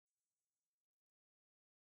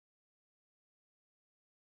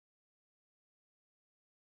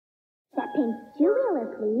pink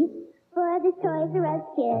two-wheeler, please, for the Toys R Us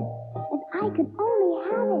kid. If I could only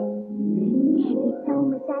have it. There'd be so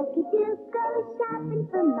much I could do. Go shopping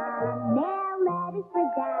for Mom, mail letters for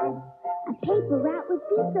Dad. A paper route would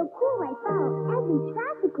be so cool I'd follow every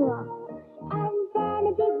traffic law. And then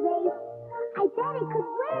a big race. I bet I could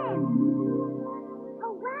win.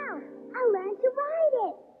 Oh, wow. I'll learn to ride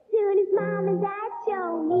it. Soon as Mom and Dad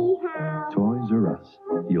show me how. Toys R Us.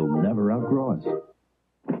 You'll never outgrow us.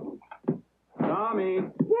 Tommy.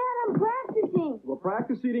 Dad, I'm practicing. Well,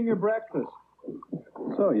 practice eating your breakfast.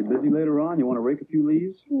 So, you busy later on? You want to rake a few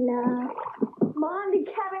leaves? No. Mom, did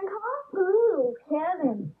Kevin call? Ooh,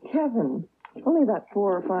 Kevin. Kevin, only about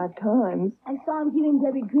 4 or 5 times. I saw him giving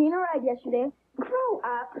Debbie Green a ride yesterday. Grow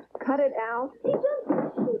up. Cut it out. He just...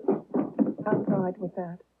 Outside with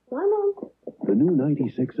that. Bye, Mom. The new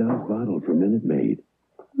 96-ounce bottle from Minute Maid.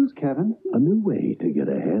 Who's Kevin? A new way to get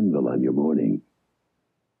a handle on your morning.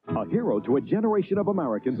 A hero to a generation of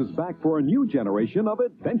Americans is back for a new generation of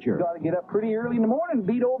adventure. Got to get up pretty early in the morning to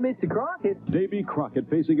beat old Mr. Crockett. Davey Crockett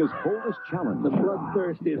facing his boldest challenge. The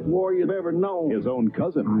bloodthirstiest warrior you've ever known. His own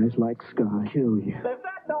cousin. Eyes like sky kill you. If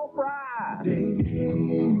that don't fry.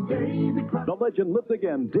 The legend lives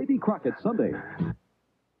again. Davey Crockett, Sunday.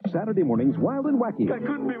 Saturday mornings, wild and wacky. I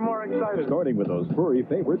couldn't be more excited. Starting with those furry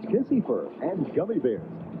favorites, Kissy Fur and Gummy Bears.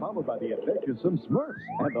 Followed by the adventuresome Smurfs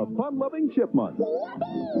and the fun-loving Chipmunks.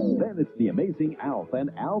 Then it's the amazing Alf and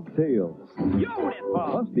Alf Tales.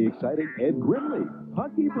 Plus the exciting Ed Grimley,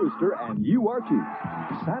 Punky Brewster, and you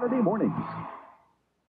Archie. Saturday mornings.